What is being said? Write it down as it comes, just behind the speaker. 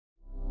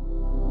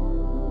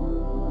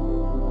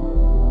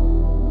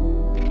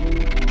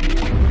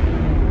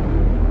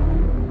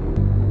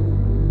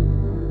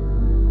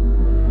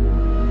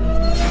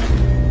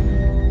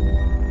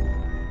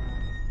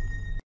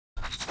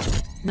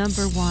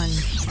Number 1.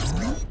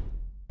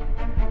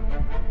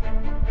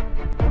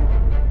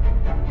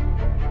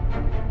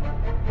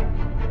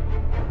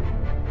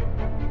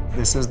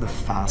 This is the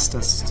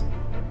fastest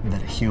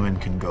that a human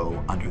can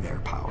go under their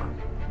power.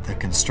 The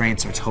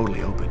constraints are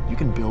totally open. You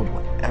can build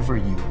whatever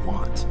you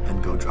want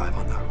and go drive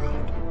on that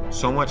road.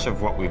 So much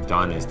of what we've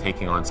done is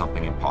taking on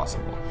something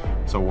impossible,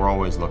 so we're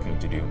always looking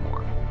to do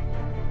more.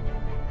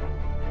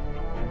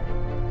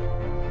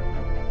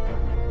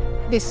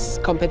 This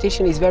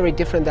competition is very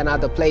different than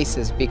other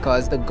places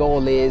because the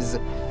goal is,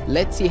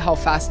 let's see how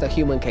fast a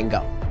human can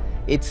go.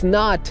 It's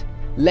not,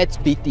 let's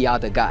beat the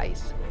other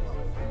guys.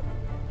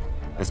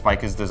 This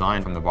bike is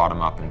designed from the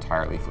bottom up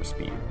entirely for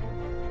speed.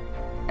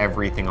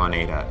 Everything on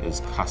Ada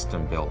is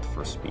custom built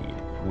for speed,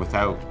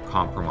 without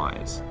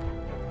compromise.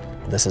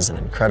 This is an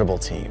incredible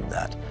team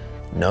that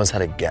knows how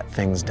to get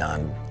things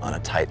done on a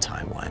tight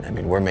timeline. I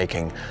mean, we're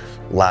making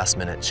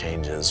last-minute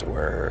changes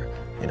where,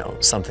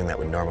 something that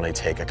would normally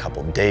take a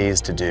couple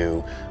days to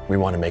do, we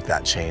want to make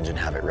that change and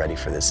have it ready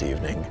for this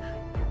evening.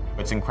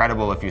 It's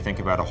incredible if you think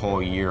about a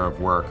whole year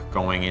of work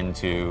going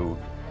into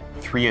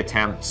 3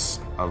 attempts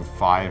of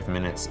 5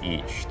 minutes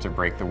each to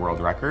break the world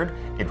record.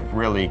 It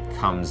really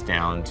comes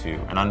down to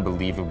an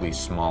unbelievably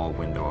small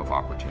window of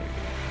opportunity.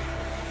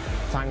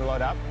 Time to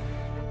load up.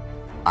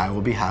 I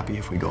will be happy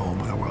if we go home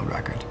with a world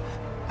record.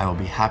 I will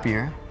be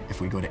happier if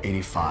we go to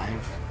 85.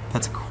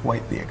 That's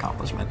quite the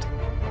accomplishment.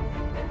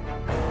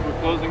 We're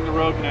closing the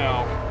road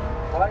now.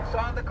 Bikes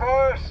on the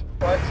course.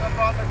 Bikes up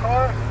on the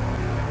course.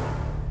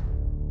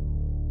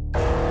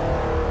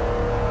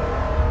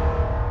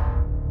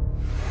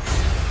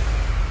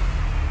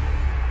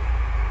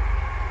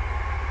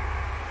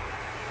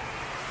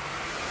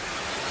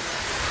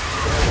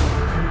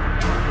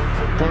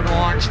 Good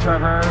launch,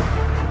 Trevor.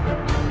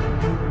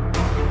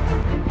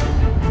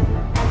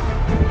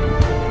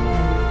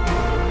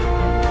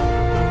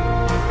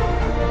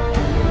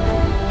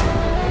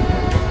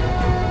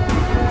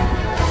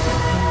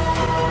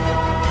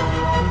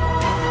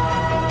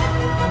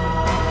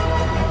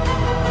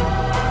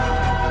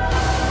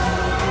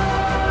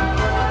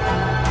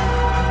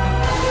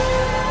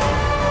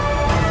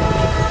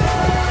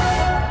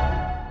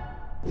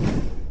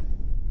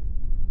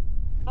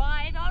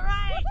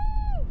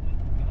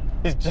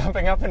 He's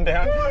jumping up and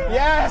down.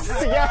 Yes!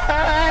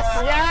 Yes!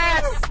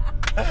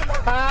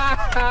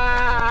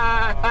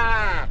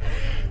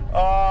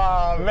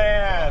 Oh,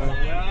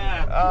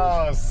 man.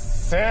 Oh,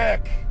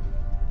 sick.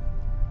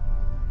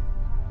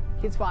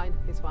 He's fine,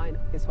 he's fine,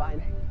 he's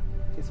fine.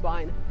 He's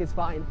fine, he's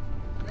fine.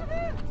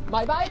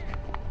 My bike?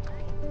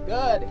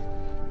 Good.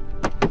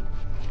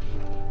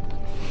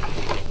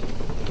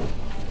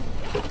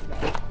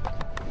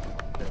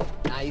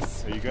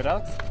 Nice. Are you good,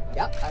 Alex?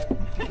 Yep.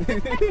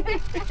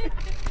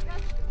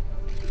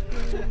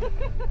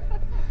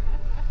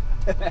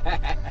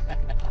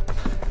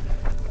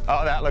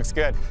 Oh, that looks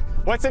good.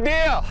 What's the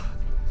deal?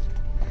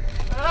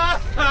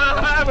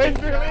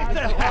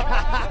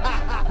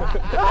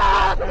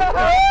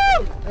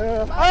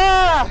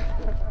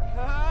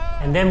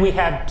 And then we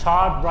have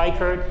Todd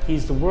Reichert.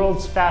 He's the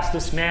world's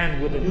fastest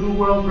man with a new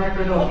world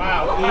record of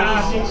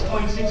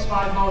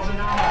 86.65 miles an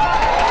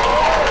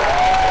hour.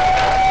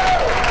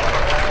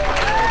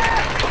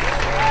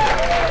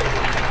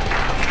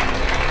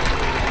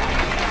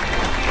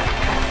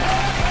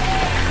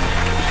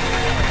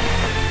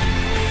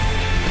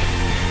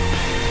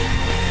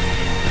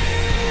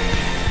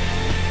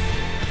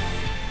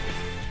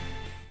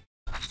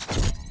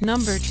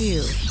 Number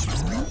 2.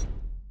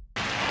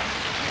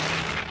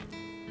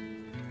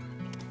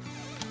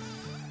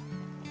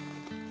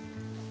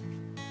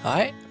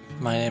 Hi,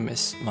 my name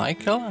is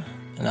Michael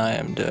and I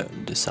am the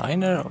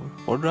designer of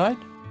PodRide.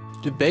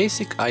 The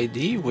basic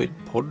idea with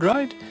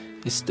PodRide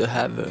is to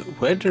have a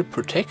weather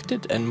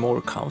protected and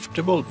more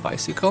comfortable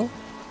bicycle.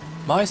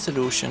 My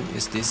solution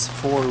is this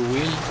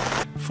 4-wheel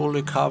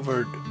fully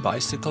covered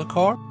bicycle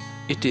car.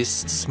 It is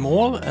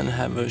small and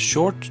have a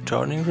short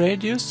turning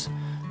radius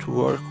to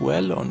work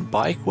well on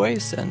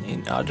bikeways and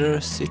in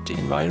other city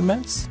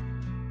environments.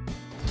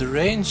 The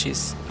range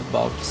is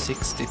about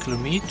 60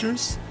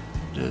 kilometers.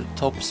 The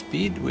top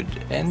speed with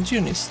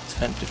engine is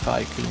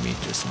 25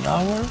 kilometers an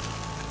hour.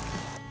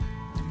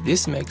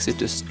 This makes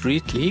it a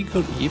street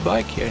legal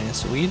e-bike here in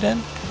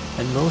Sweden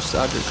and most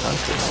other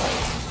countries.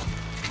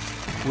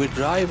 We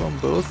drive on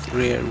both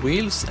rear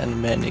wheels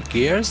and many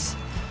gears.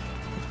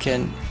 It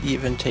can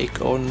even take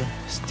on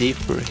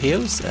steeper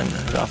hills and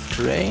rough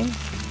terrain.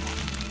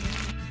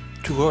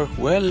 To work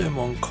well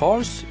among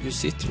cars, you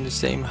sit in the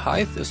same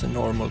height as a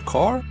normal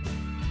car.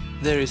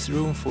 There is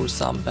room for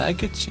some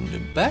baggage in the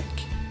back,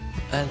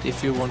 and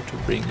if you want to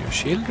bring your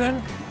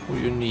children or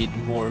you need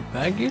more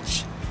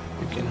baggage,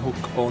 you can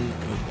hook on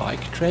a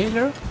bike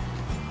trailer.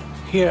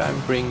 Here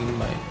I'm bringing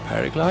my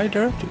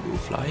paraglider to go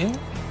flying.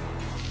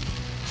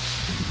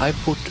 I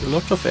put a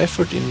lot of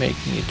effort in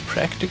making it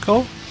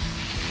practical,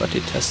 but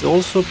it has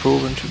also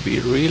proven to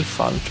be real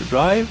fun to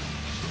drive.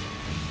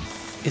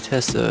 It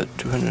has a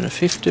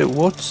 250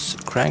 watts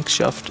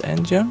crankshaft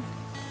engine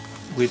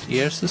with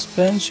air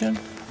suspension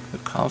a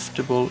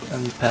comfortable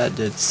and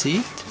padded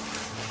seat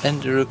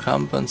and the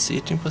recumbent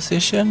seating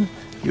position,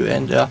 you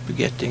end up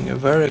getting a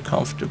very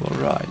comfortable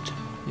ride.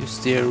 You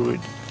steer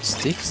with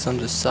sticks on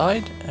the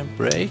side and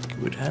brake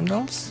with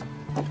handles.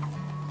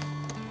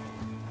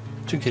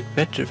 To get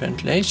better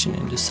ventilation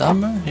in the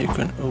summer, you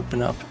can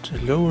open up the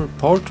lower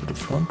part of the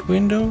front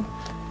window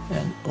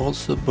and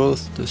also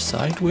both the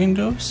side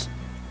windows.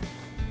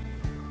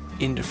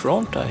 In the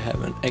front I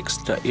have an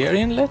extra air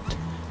inlet,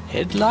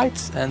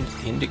 headlights and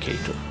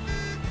indicator.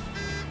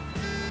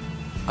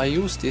 I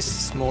use this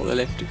small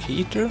electric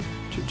heater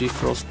to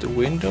defrost the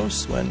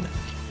windows when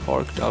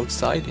parked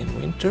outside in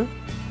winter.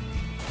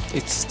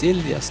 It's still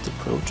just a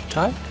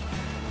prototype,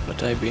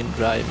 but I've been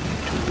driving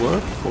it to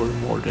work for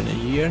more than a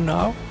year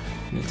now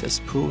and it has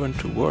proven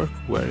to work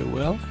very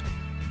well.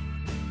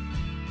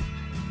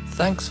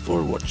 Thanks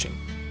for watching.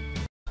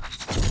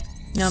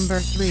 Number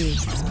 3.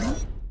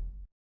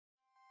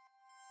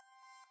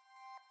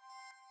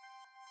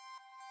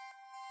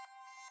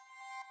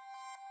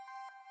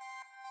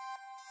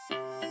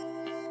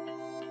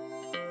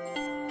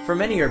 For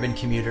many urban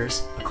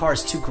commuters, a car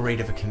is too great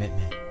of a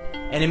commitment,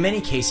 and in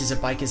many cases a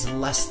bike is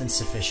less than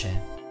sufficient.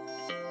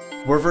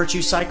 We're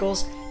Virtue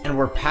Cycles, and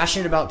we're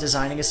passionate about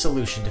designing a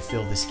solution to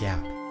fill this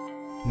gap.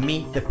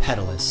 Meet the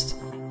Pedalist,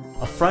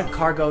 a front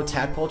cargo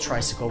tadpole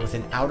tricycle with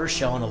an outer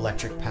shell and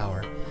electric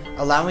power,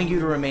 allowing you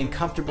to remain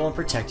comfortable and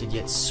protected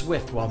yet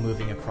swift while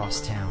moving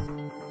across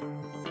town.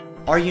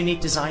 Our unique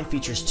design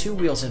features 2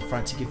 wheels in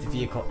front to give the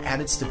vehicle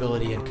added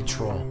stability and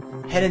control.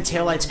 Head and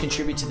taillights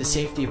contribute to the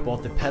safety of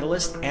both the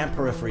pedalist and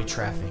periphery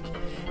traffic,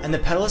 and the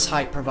pedalist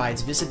height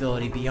provides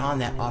visibility beyond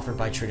that offered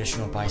by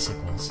traditional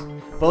bicycles.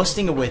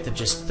 Boasting a width of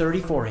just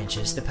 34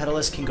 inches, the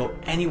pedalist can go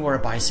anywhere a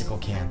bicycle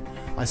can,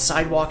 on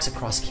sidewalks,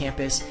 across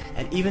campus,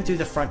 and even through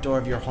the front door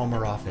of your home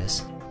or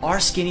office. Our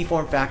skinny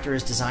form factor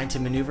is designed to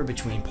maneuver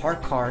between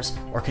parked cars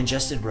or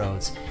congested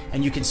roads,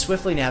 and you can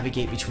swiftly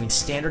navigate between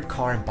standard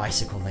car and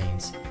bicycle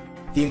lanes.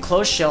 The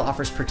enclosed shell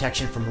offers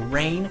protection from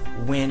rain,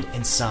 wind,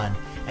 and sun,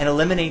 and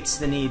eliminates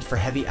the need for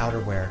heavy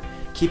outerwear,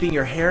 keeping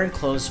your hair and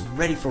clothes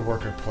ready for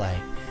work or play.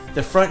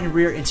 The front and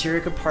rear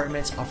interior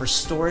compartments offer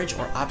storage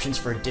or options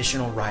for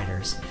additional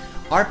riders.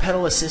 Our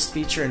pedal assist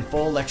feature and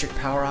full electric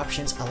power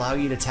options allow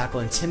you to tackle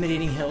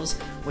intimidating hills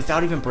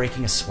without even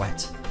breaking a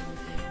sweat.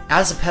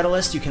 As a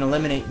pedalist, you can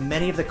eliminate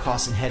many of the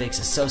costs and headaches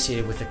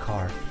associated with the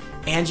car,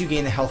 and you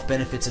gain the health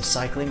benefits of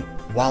cycling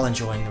while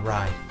enjoying the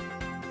ride.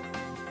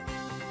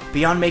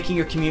 Beyond making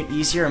your commute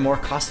easier and more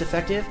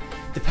cost-effective,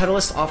 the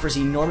Pedalist offers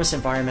enormous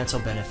environmental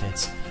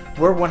benefits.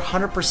 We're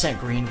 100%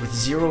 green with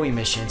 0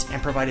 emissions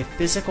and provide a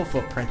physical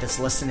footprint that's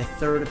less than a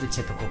third of the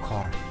typical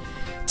car.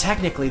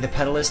 Technically, the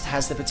Pedalist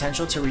has the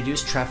potential to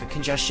reduce traffic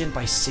congestion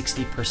by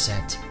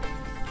 60%.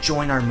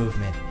 Join our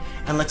movement,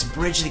 and let's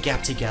bridge the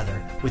gap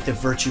together with the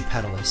Virtue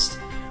Pedalist.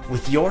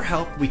 With your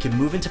help, we can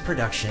move into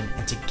production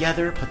and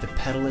together put the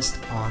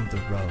Pedalist on the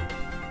road.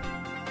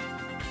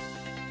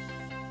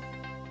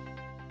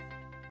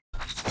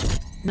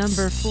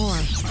 Number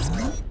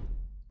 4.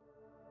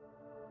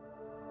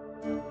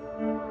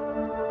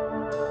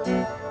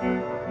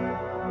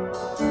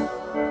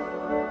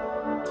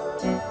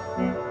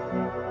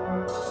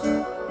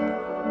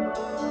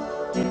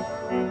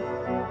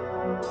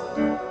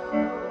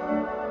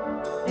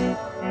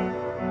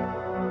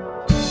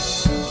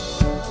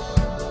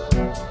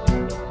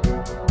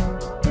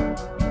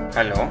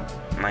 Hello,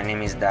 my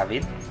name is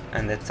David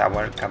and that's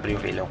our Cabrio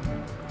Velo.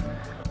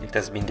 It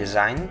has been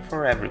designed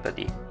for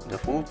everybody, the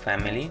full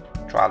family,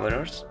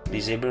 travelers,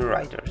 disabled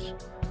riders.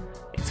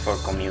 It's for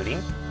commuting,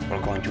 for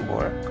going to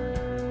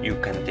work. You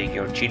can take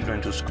your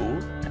children to school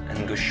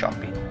and go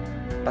shopping,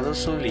 but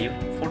also leave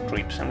for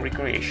trips and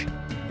recreation,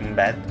 in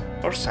bad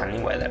or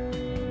sunny weather.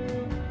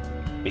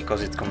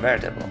 Because it's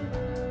convertible,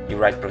 you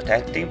ride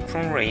protected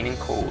from rain and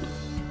cold,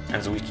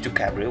 and switch to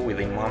Cabrio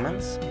within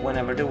moments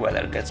whenever the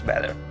weather gets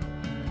better.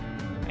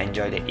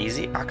 Enjoy the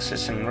easy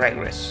access and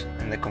regress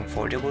and the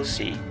comfortable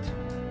seat.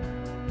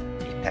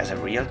 It has a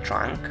real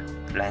trunk,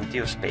 plenty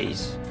of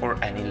space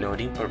for any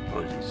loading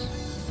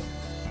purposes.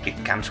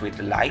 It comes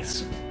with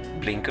lights,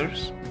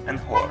 blinkers and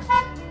horn.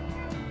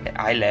 The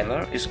eye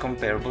lever is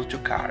comparable to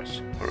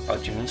cars for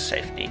optimum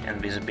safety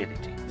and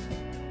visibility.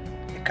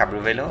 The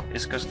Cabrio Velo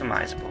is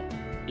customizable.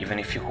 Even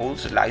if you hold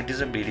slight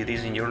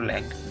disabilities in your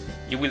leg,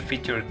 you will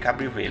fit your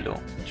Cabrio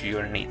Velo to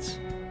your needs,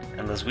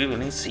 and the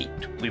swiveling seat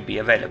will be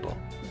available.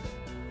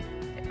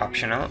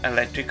 Optional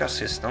electric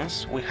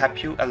assistance will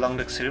help you along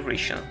the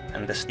acceleration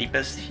and the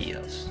steepest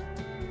hills.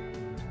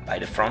 By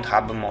the front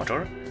hub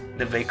motor,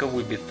 the vehicle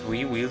will be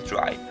 3-wheel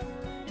drive.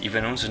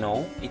 Even on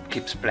snow, it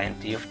keeps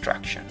plenty of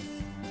traction.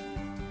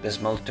 The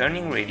small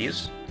turning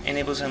radius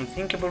enables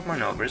unthinkable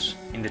maneuvers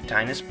in the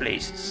tiniest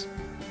places,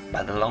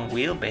 but the long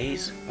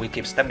wheelbase will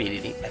keep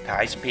stability at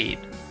high speed.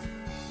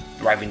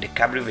 Driving the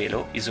Cabrio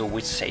Velo is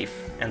always safe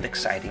and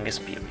exciting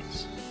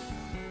experience.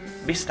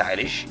 Be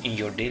stylish in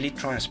your daily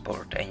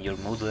transport and your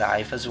mood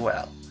life as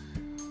well.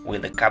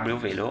 With the Cabrio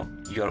Velo,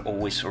 you are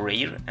always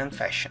rare and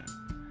fashion,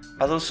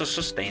 but also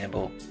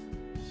sustainable.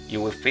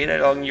 You will fit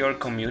along your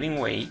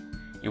commuting way,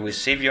 You will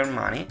save your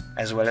money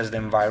as well as the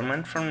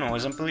environment from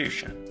noise and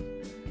pollution.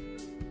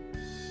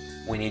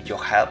 We need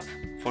your help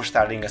for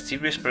starting a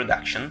serious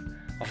production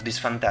of this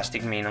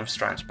fantastic means of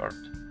transport.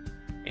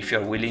 If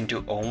you're willing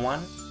to own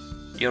one,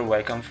 you're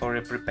welcome for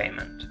a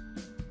prepayment,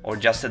 or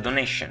just a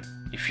donation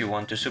if you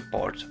want to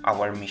support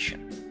our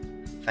mission.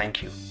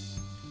 Thank you.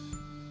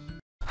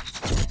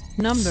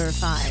 Number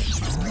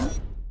 5.